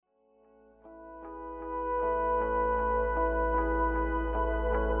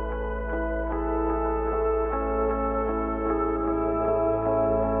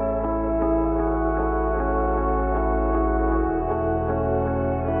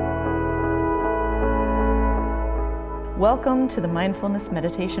Welcome to the Mindfulness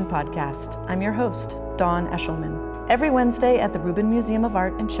Meditation Podcast. I'm your host, Dawn Eshelman. Every Wednesday at the Rubin Museum of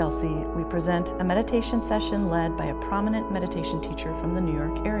Art in Chelsea, we present a meditation session led by a prominent meditation teacher from the New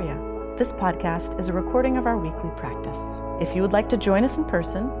York area. This podcast is a recording of our weekly practice. If you would like to join us in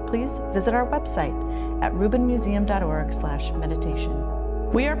person, please visit our website at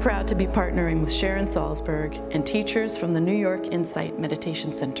rubinmuseum.org/meditation. We are proud to be partnering with Sharon Salzberg and teachers from the New York Insight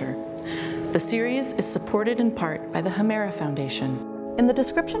Meditation Center. The series is supported in part by the Hemera Foundation. In the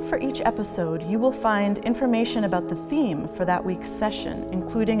description for each episode, you will find information about the theme for that week's session,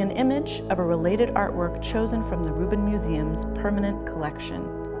 including an image of a related artwork chosen from the Rubin Museum's permanent collection.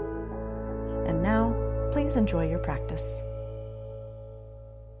 And now, please enjoy your practice.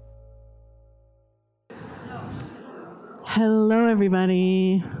 Hello,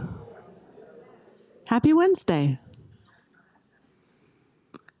 everybody. Happy Wednesday.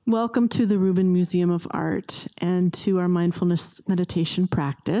 Welcome to the Rubin Museum of Art and to our mindfulness meditation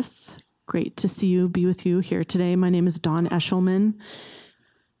practice. Great to see you, be with you here today. My name is Dawn Eshelman.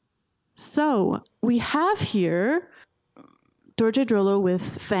 So we have here Dorje Drollo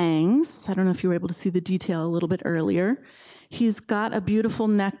with fangs. I don't know if you were able to see the detail a little bit earlier. He's got a beautiful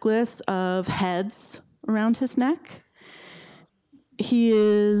necklace of heads around his neck. He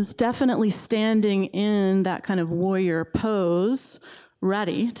is definitely standing in that kind of warrior pose,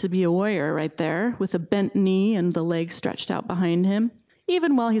 ready to be a warrior right there, with a bent knee and the legs stretched out behind him,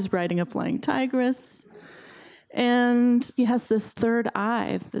 even while he's riding a flying tigress. And he has this third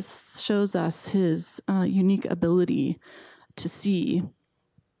eye. This shows us his unique ability to see.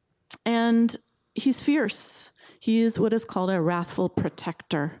 And he's fierce. He is what is called a wrathful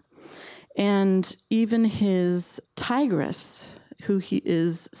protector. And even his tigress, who he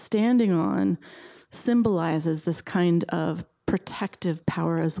is standing on, symbolizes this kind of protective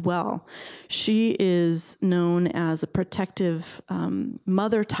power as well. She is known as a protective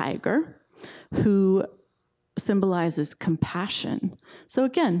mother tiger who symbolizes compassion. So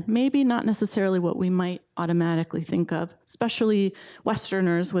again, maybe not necessarily what we might automatically think of, especially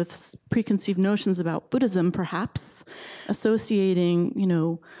Westerners with preconceived notions about Buddhism, perhaps,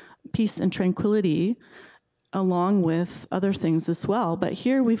 associating, peace and tranquility along with other things as well. But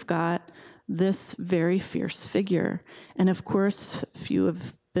here we've got this very fierce figure. And of course, if you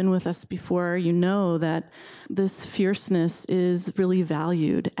have been with us before, you know that this fierceness is really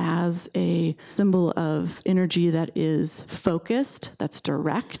valued as a symbol of energy that is focused, that's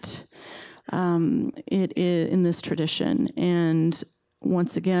direct. It is in this tradition. And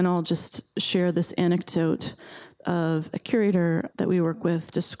once again, I'll just share this anecdote of a curator that we work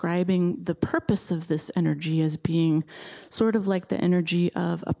with describing the purpose of this energy as being sort of like the energy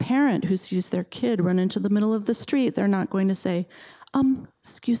of a parent who sees their kid run into the middle of the street. They're not going to say,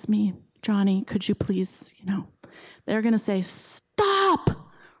 excuse me, Johnny, could you please, they're going to say, stop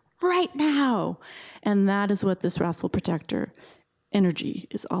right now. And that is what this wrathful protector energy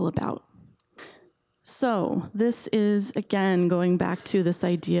is all about. So this is, again, going back to this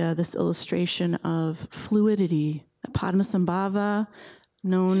idea, this illustration of fluidity. Padmasambhava,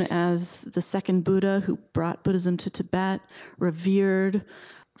 known as the second Buddha who brought Buddhism to Tibet, revered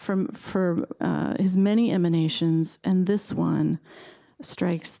for his many emanations, and this one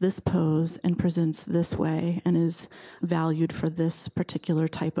strikes this pose and presents this way and is valued for this particular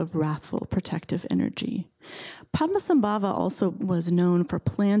type of wrathful protective energy. Padmasambhava also was known for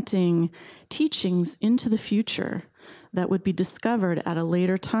planting teachings into the future that would be discovered at a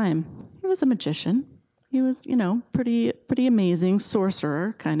later time. He was a magician. He was, pretty amazing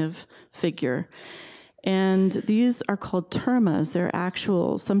sorcerer kind of figure. And these are called termas. They're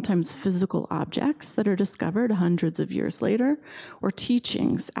actual, sometimes physical objects that are discovered hundreds of years later, or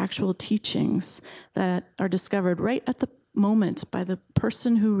teachings, actual teachings that are discovered right at the moment by the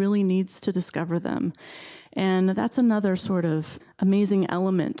person who really needs to discover them. And that's another sort of amazing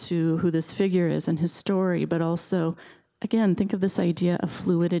element to who this figure is and his story, but also, again, think of this idea of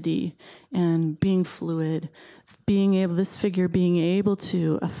fluidity and being fluid, this figure being able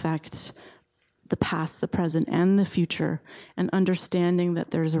to affect the past, the present, and the future, and understanding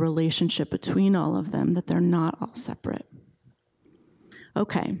that there's a relationship between all of them, that they're not all separate.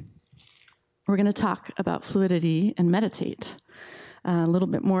 Okay, we're going to talk about fluidity and meditate a little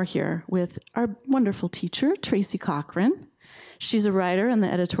bit more here with our wonderful teacher, Tracy Cochran. She's a writer and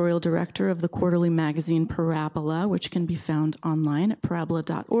the editorial director of the quarterly magazine Parabola, which can be found online at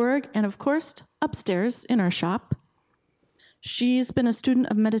parabola.org, and of course, upstairs in our shop. She's been a student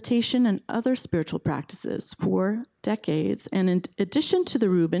of meditation and other spiritual practices for decades. And in addition to the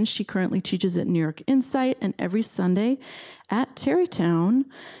Rubens, she currently teaches at New York Insight and every Sunday at Tarrytown.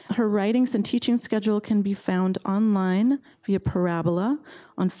 Her writings and teaching schedule can be found online via Parabola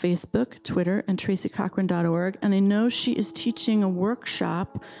on Facebook, Twitter, and tracycochran.org. And I know she is teaching a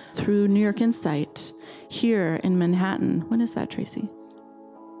workshop through New York Insight here in Manhattan. When is that, Tracy?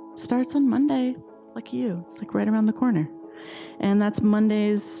 Starts on Monday. Lucky you. It's like right around the corner. And that's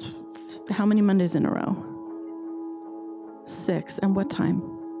Mondays. How many Mondays in a row? 6. And what time?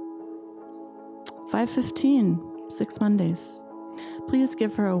 5:15. 6 Mondays. Please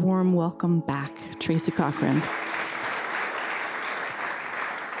give her a warm welcome back, Tracy Cochran.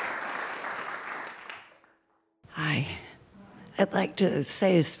 Hi. I'd like to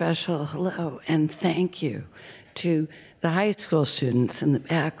say a special hello and thank you to the high school students in the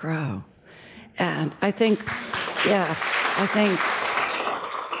back row. And I think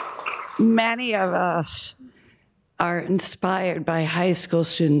many of us are inspired by high school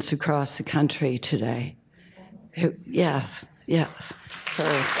students across the country today. Yes. So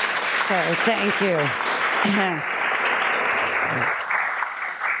thank you.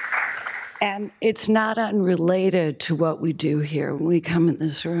 And it's not unrelated to what we do here. When we come in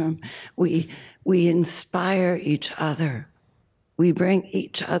this room, we inspire each other. We bring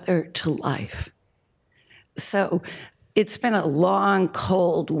each other to life. So it's been a long,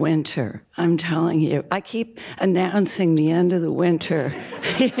 cold winter, I'm telling you. I keep announcing the end of the winter,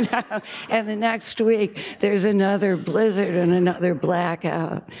 and the next week there's another blizzard and another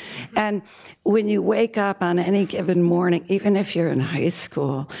blackout. And when you wake up on any given morning, even if you're in high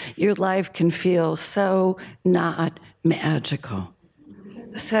school, your life can feel so not magical.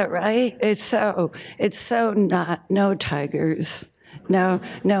 So, right? It's so not, no tigers, no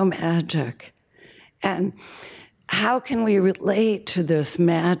magic. And how can we relate to this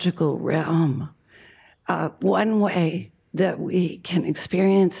magical realm? One way that we can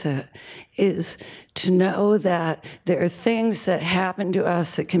experience it is to know that there are things that happen to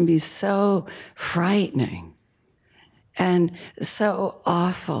us that can be so frightening and so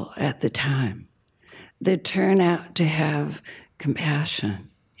awful at the time that turn out to have compassion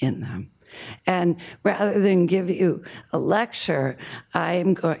in them. And rather than give you a lecture,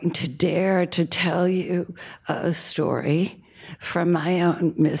 I'm going to dare to tell you a story from my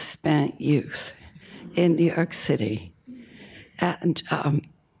own misspent youth in New York City. And I'm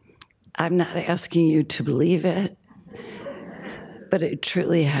not asking you to believe it, but it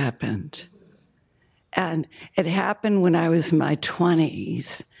truly happened. And it happened when I was in my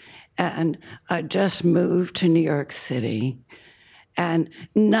 20s, and I just moved to New York City. And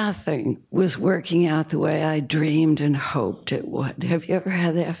nothing was working out the way I dreamed and hoped it would. Have you ever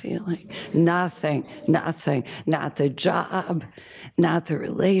had that feeling? Nothing. Not the job, not the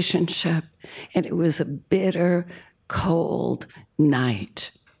relationship. And it was a bitter, cold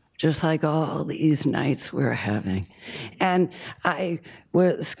night, just like all these nights we're having. And I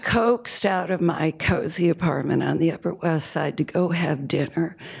was coaxed out of my cozy apartment on the Upper West Side to go have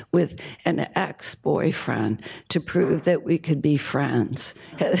dinner with an ex-boyfriend to prove that we could be friends.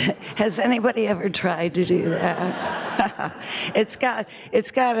 Has anybody ever tried to do that? It's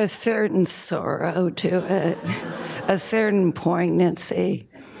got a certain sorrow to it, a certain poignancy.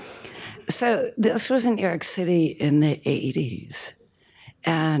 So this was in New York City in the 80s.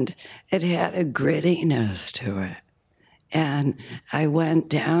 And it had a grittiness to it. And I went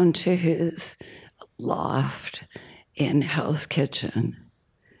down to his loft in Hell's Kitchen,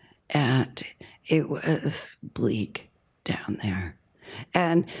 and it was bleak down there.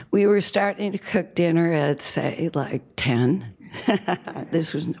 And we were starting to cook dinner at, say, like 10.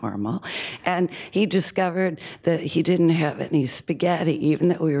 This was normal. And he discovered that he didn't have any spaghetti, even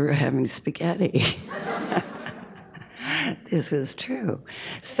though we were having spaghetti. This was true.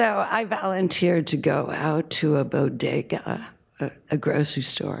 So I volunteered to go out to a bodega, a grocery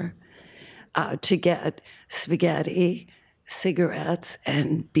store, to get spaghetti, cigarettes,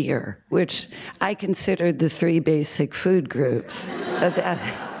 and beer, which I considered the 3 basic food groups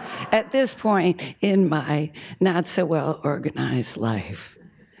at this point in my not-so-well-organized life.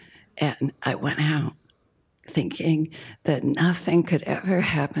 And I went out thinking that nothing could ever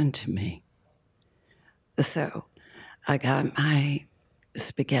happen to me. So I got my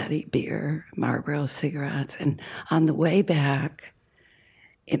spaghetti, beer, Marlboro cigarettes, and on the way back,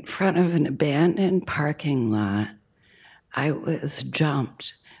 in front of an abandoned parking lot, I was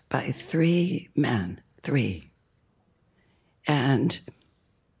jumped by 3 men, and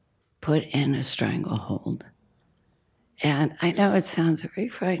put in a stranglehold. And I know it sounds very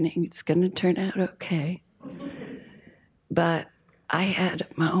frightening. It's going to turn out okay. But I had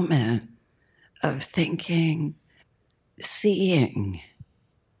a moment of thinking, seeing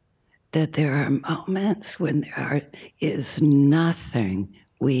that there are moments when there is nothing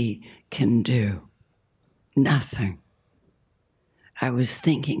we can do. Nothing. I was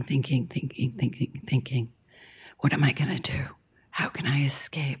thinking, what am I going to do? How can I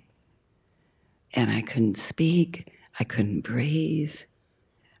escape? And I couldn't speak. I couldn't breathe.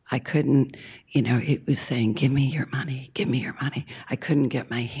 I couldn't, it was saying, give me your money, give me your money. I couldn't get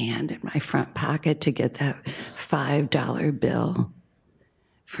my hand in my front pocket to get that $5 bill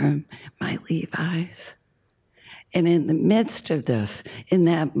from my Levi's. And in the midst of this, in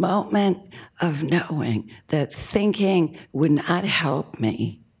that moment of knowing that thinking would not help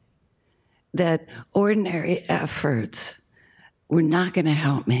me, that ordinary efforts were not going to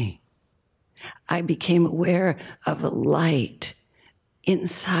help me, I became aware of a light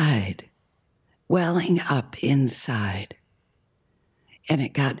inside, welling up inside. And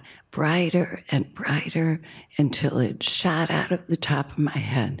it got brighter and brighter until it shot out of the top of my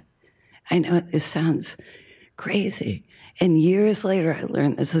head. I know this sounds crazy. And years later, I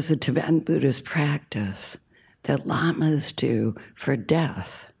learned this is a Tibetan Buddhist practice that lamas do for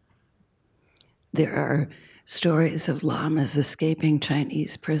death. There are stories of lamas escaping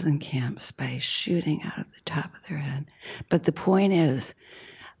Chinese prison camps by shooting out of the top of their head. But the point is,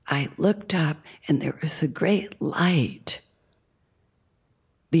 I looked up and there was a great light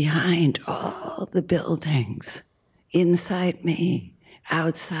behind all the buildings, inside me,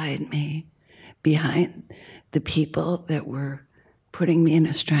 outside me, behind the people that were putting me in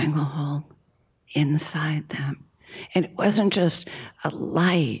a stranglehold, inside them. And it wasn't just a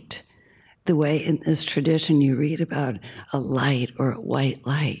light, the way in this tradition you read about a light or a white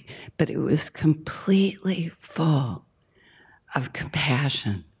light, but it was completely full of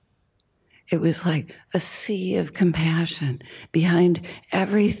compassion. It was like a sea of compassion behind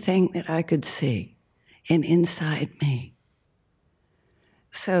everything that I could see and inside me.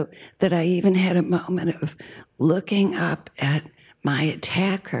 So that I even had a moment of looking up at my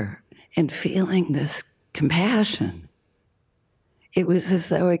attacker and feeling this compassion. It was as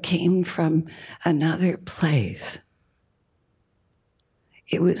though it came from another place.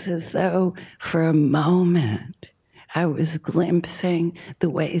 It was as though for a moment I was glimpsing the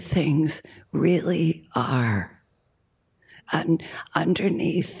way things really are. And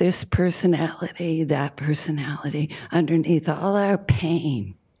underneath this personality, that personality, underneath all our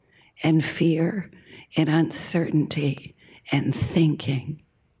pain and fear and uncertainty and thinking,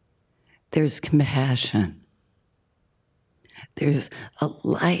 there's compassion. There's a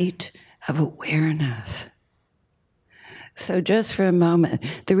light of awareness. So just for a moment,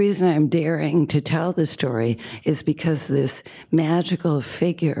 the reason I'm daring to tell the story is because this magical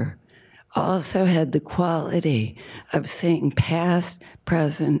figure also had the quality of seeing past,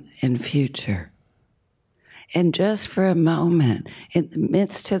 present, and future. And just for a moment, in the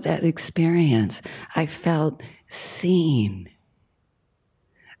midst of that experience, I felt seen.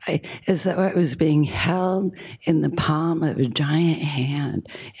 As though I was being held in the palm of a giant hand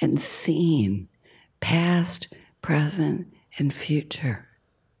and seen, past, present, and future.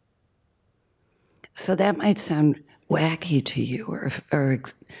 So that might sound wacky to you or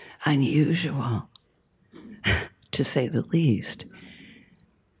unusual, to say the least.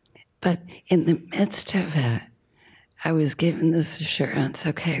 But in the midst of it, I was given this assurance,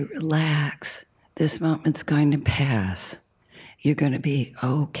 okay, relax. This moment's going to pass. You're going to be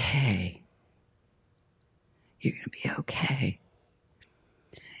okay. You're going to be okay.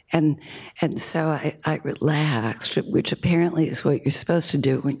 And so I relaxed, which apparently is what you're supposed to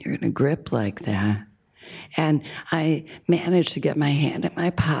do when you're in a grip like that. And I managed to get my hand in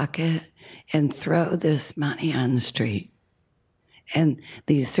my pocket and throw this money on the street. And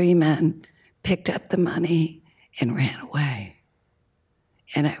these three men picked up the money and ran away.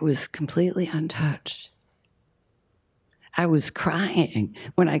 And I was completely untouched. I was crying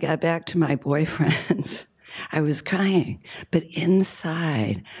when I got back to my boyfriend's. I was crying, but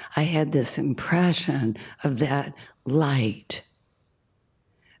inside I had this impression of that light.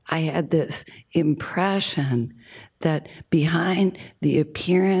 I had this impression that behind the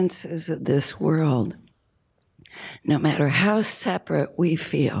appearances of this world, no matter how separate we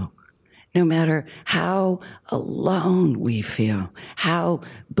feel, no matter how alone we feel, how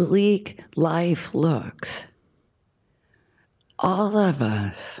bleak life looks, all of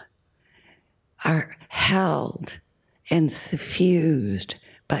us are held and suffused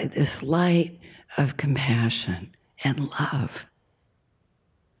by this light of compassion and love.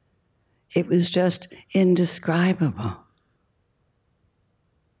 It was just indescribable.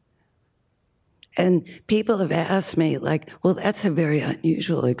 And people have asked me, like, well, that's a very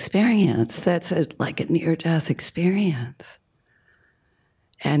unusual experience. That's like a near-death experience.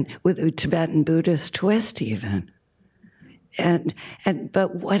 And with a Tibetan Buddhist twist even.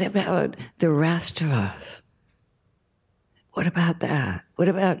 But what about the rest of us? What about that? What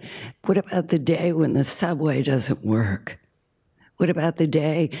about the day when the subway doesn't work? What about the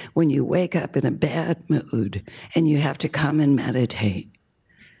day when you wake up in a bad mood and you have to come and meditate?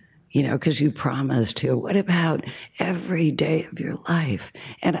 Because you promised to. What about every day of your life?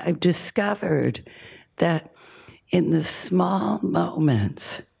 And I've discovered that in the small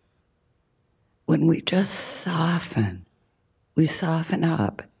moments, when we just soften, we soften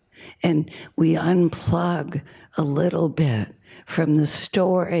up, and we unplug a little bit from the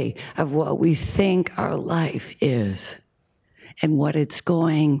story of what we think our life is and what it's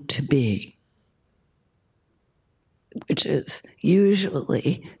going to be, which is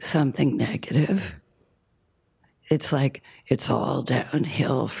usually something negative. It's like, it's all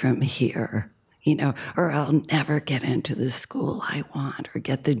downhill from here, or I'll never get into the school I want or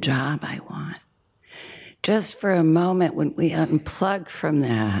get the job I want. Just for a moment, when we unplug from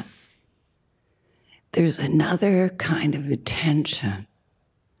that, there's another kind of attention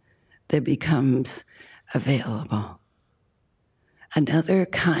that becomes available. Another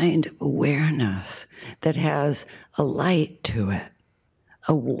kind of awareness that has a light to it,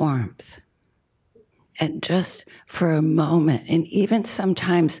 a warmth. And just for a moment, and even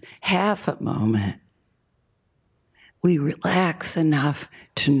sometimes half a moment, we relax enough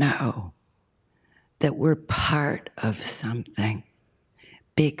to know that we're part of something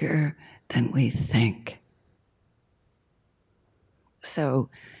bigger than we think. So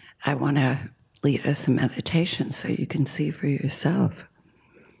I want to lead us in meditation so you can see for yourself.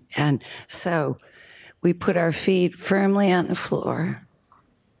 And so we put our feet firmly on the floor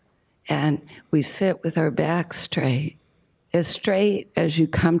and we sit with our back straight as you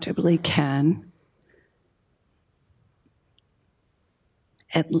comfortably can.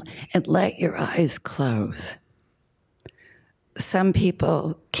 And let your eyes close. Some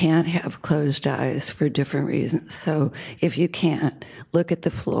people can't have closed eyes for different reasons. So if you can't, look at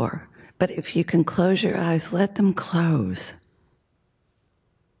the floor. But if you can close your eyes, let them close.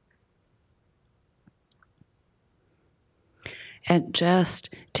 And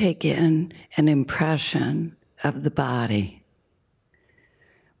just take in an impression of the body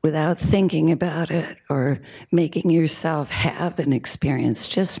without thinking about it or making yourself have an experience.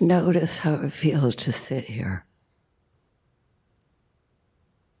 Just notice how it feels to sit here.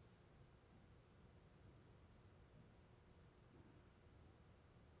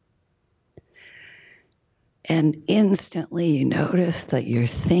 And instantly you notice that you're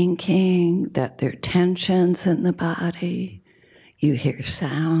thinking, that there are tensions in the body. You hear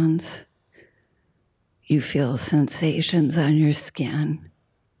sounds. You feel sensations on your skin.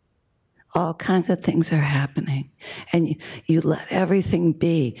 All kinds of things are happening. And you let everything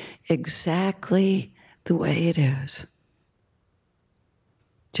be exactly the way it is.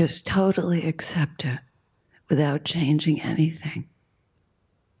 Just totally accept it without changing anything.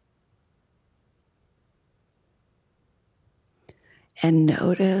 And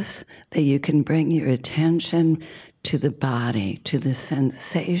notice that you can bring your attention to the body, to the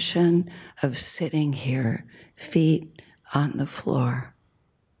sensation of sitting here, feet on the floor.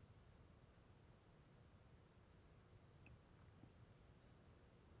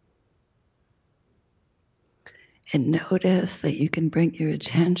 And notice that you can bring your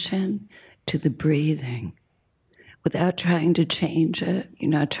attention to the breathing without trying to change it.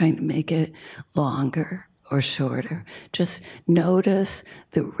 You're not trying to make it longer or shorter. Just notice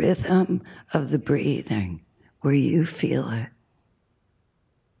the rhythm of the breathing where you feel it,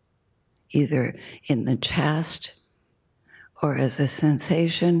 either in the chest or as a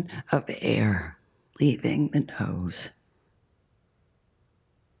sensation of air leaving the nose.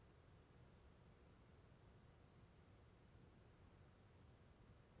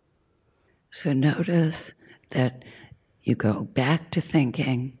 So notice that you go back to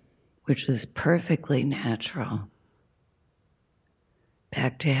thinking, which is perfectly natural,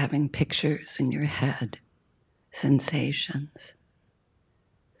 back to having pictures in your head, sensations.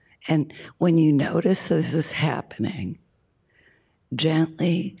 And when you notice this is happening,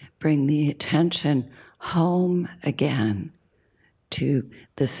 gently bring the attention home again to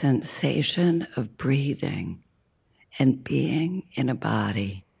the sensation of breathing and being in a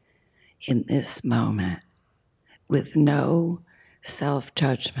body in this moment with no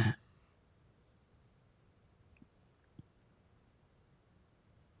self-judgment.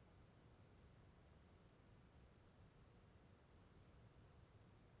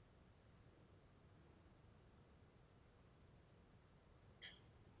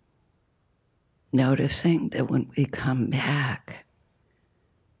 Noticing that when we come back,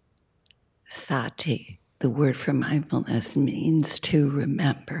 sati, the word for mindfulness, means to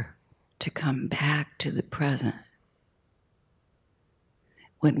remember, to come back to the present.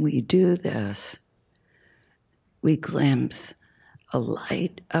 When we do this, we glimpse a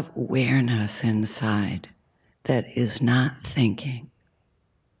light of awareness inside that is not thinking.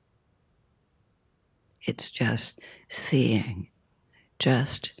 It's just seeing,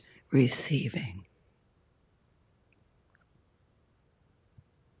 just receiving.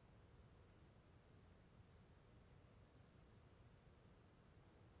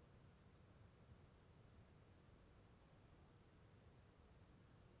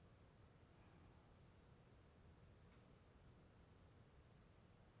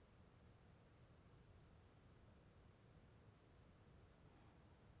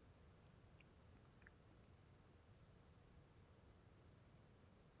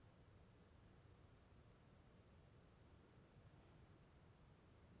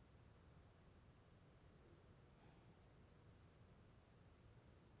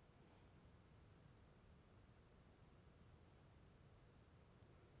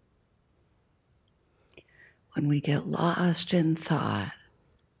 When we get lost in thought,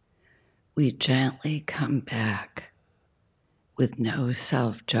 we gently come back with no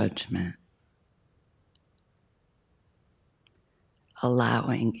self-judgment,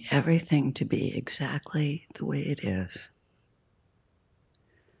 allowing everything to be exactly the way it is.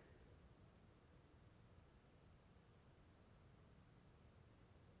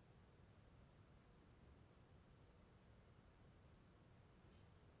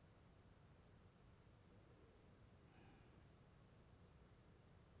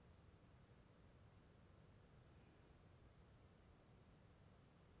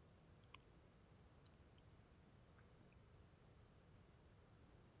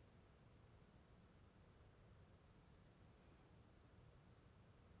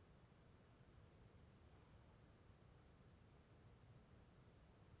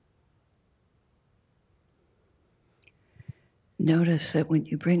 Notice that when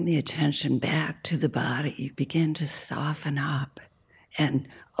you bring the attention back to the body, you begin to soften up and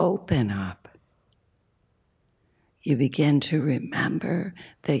open up. You begin to remember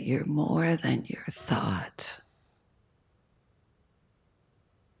that you're more than your thoughts.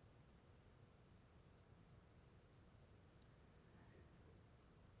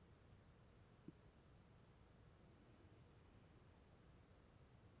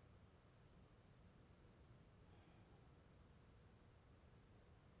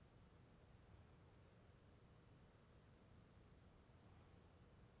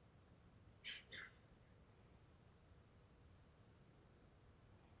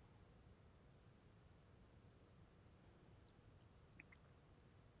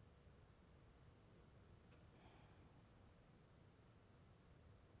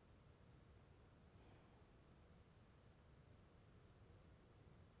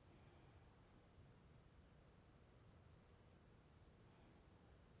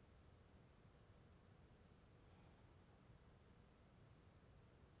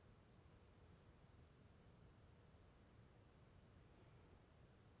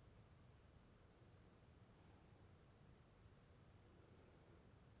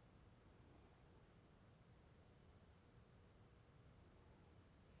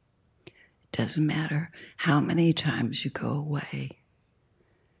 Doesn't matter how many times you go away.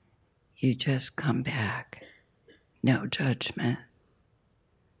 You just come back. No judgment.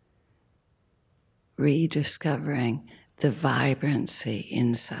 Rediscovering the vibrancy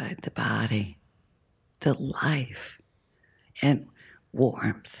inside the body, the life and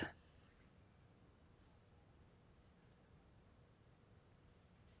warmth.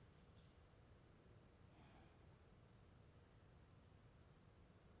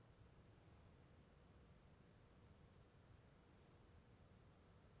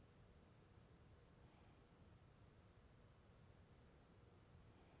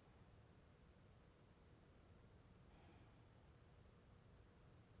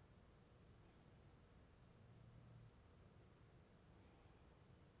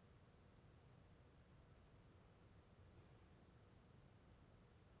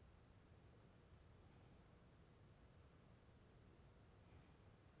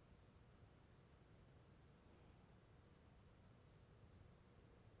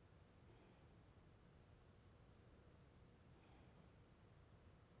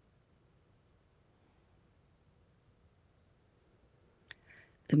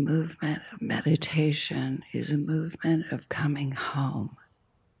 The movement of meditation is a movement of coming home,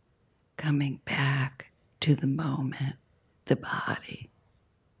 coming back to the moment, the body.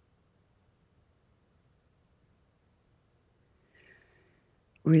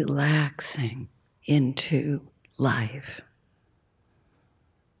 relaxing into life.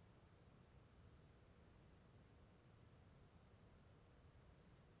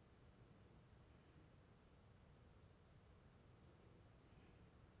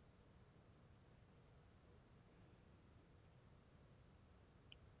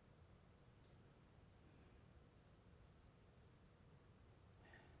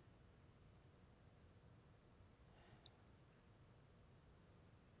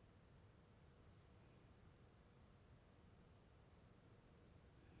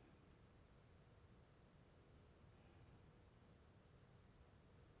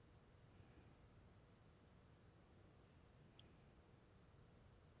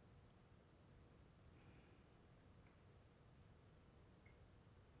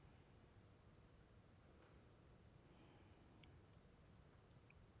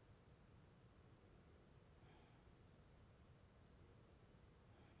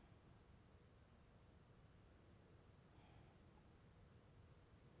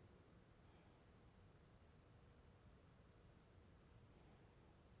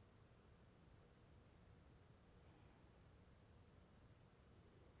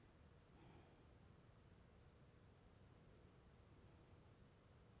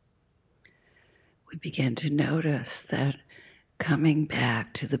 We begin to notice that coming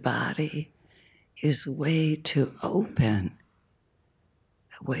back to the body is a way to open,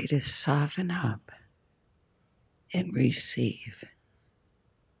 a way to soften up and receive.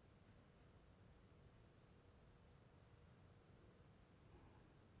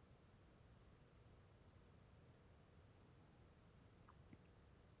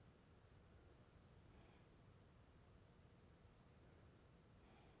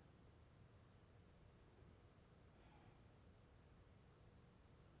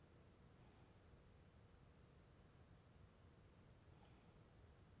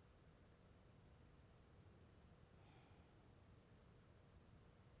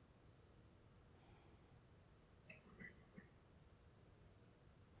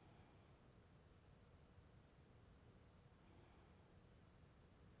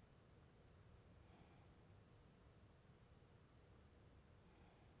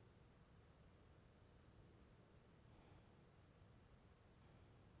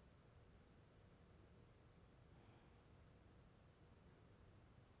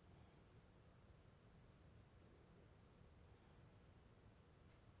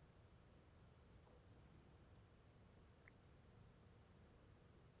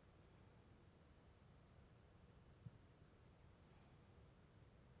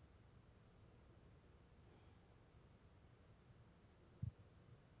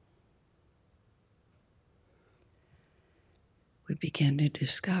 We begin to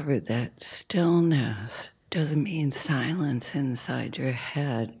discover that stillness doesn't mean silence inside your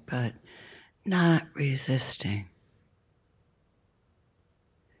head, but not resisting,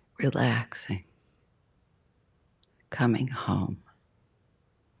 relaxing, coming home.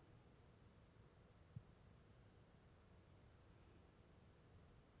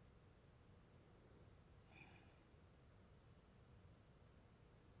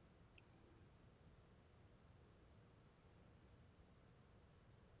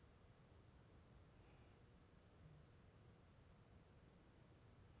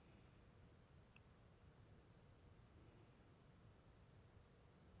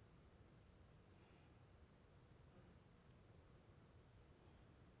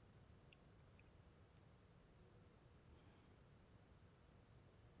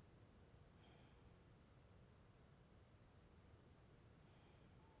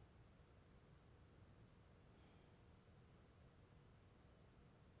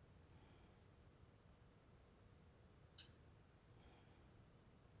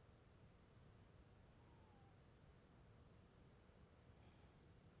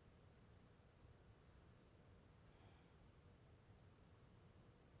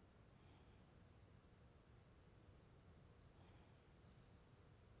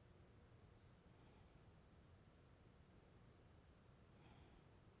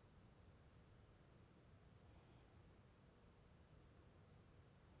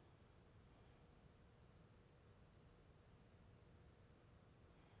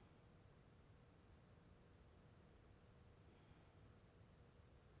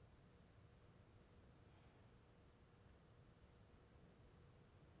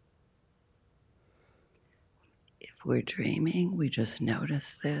 If we're dreaming, we just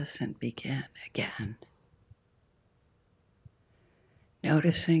notice this and begin again.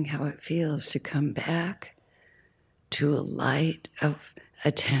 Noticing how it feels to come back to a light of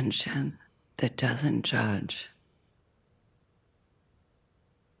attention that doesn't judge.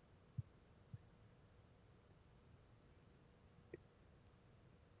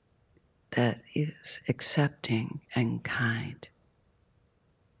 that is accepting and kind.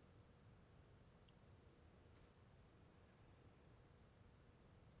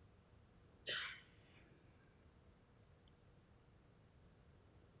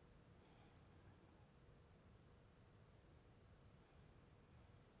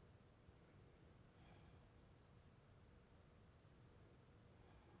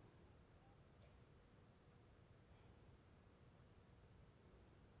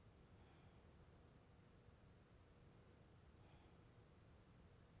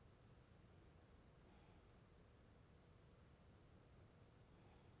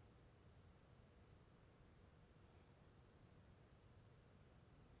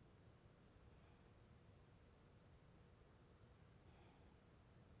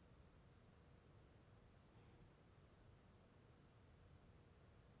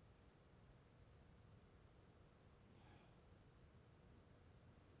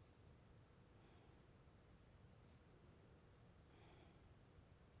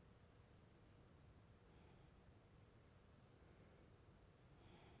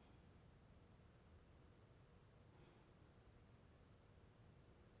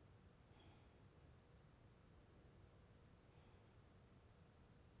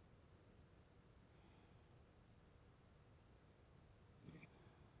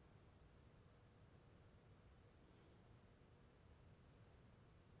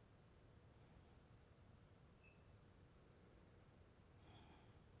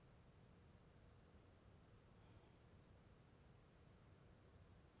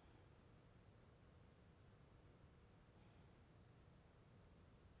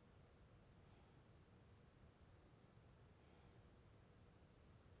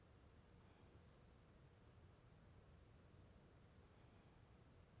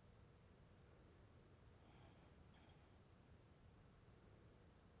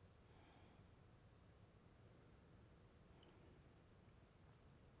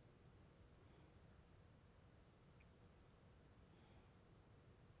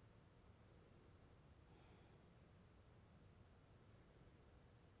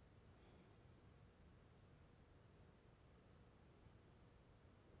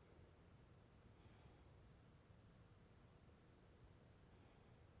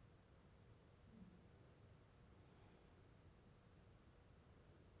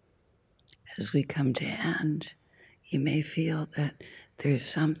 As we come to end, you may feel that there's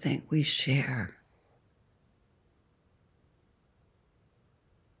something we share.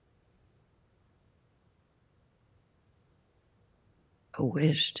 A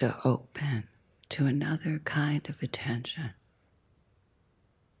wish to open to another kind of attention.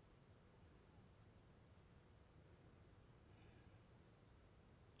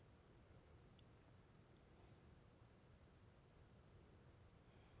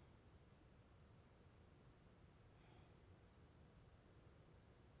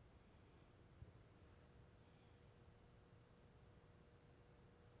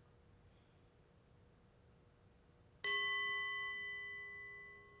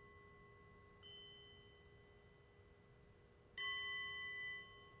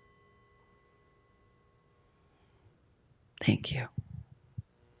 Thank you.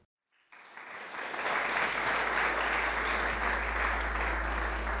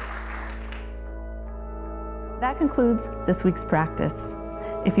 That concludes this week's practice.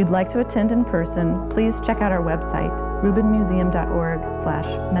 If you'd like to attend in person, please check out our website,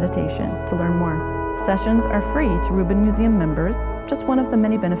 rubinmuseum.org/meditation, to learn more. Sessions are free to Rubin Museum members, just one of the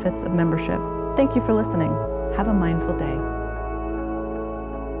many benefits of membership. Thank you for listening. Have a mindful day.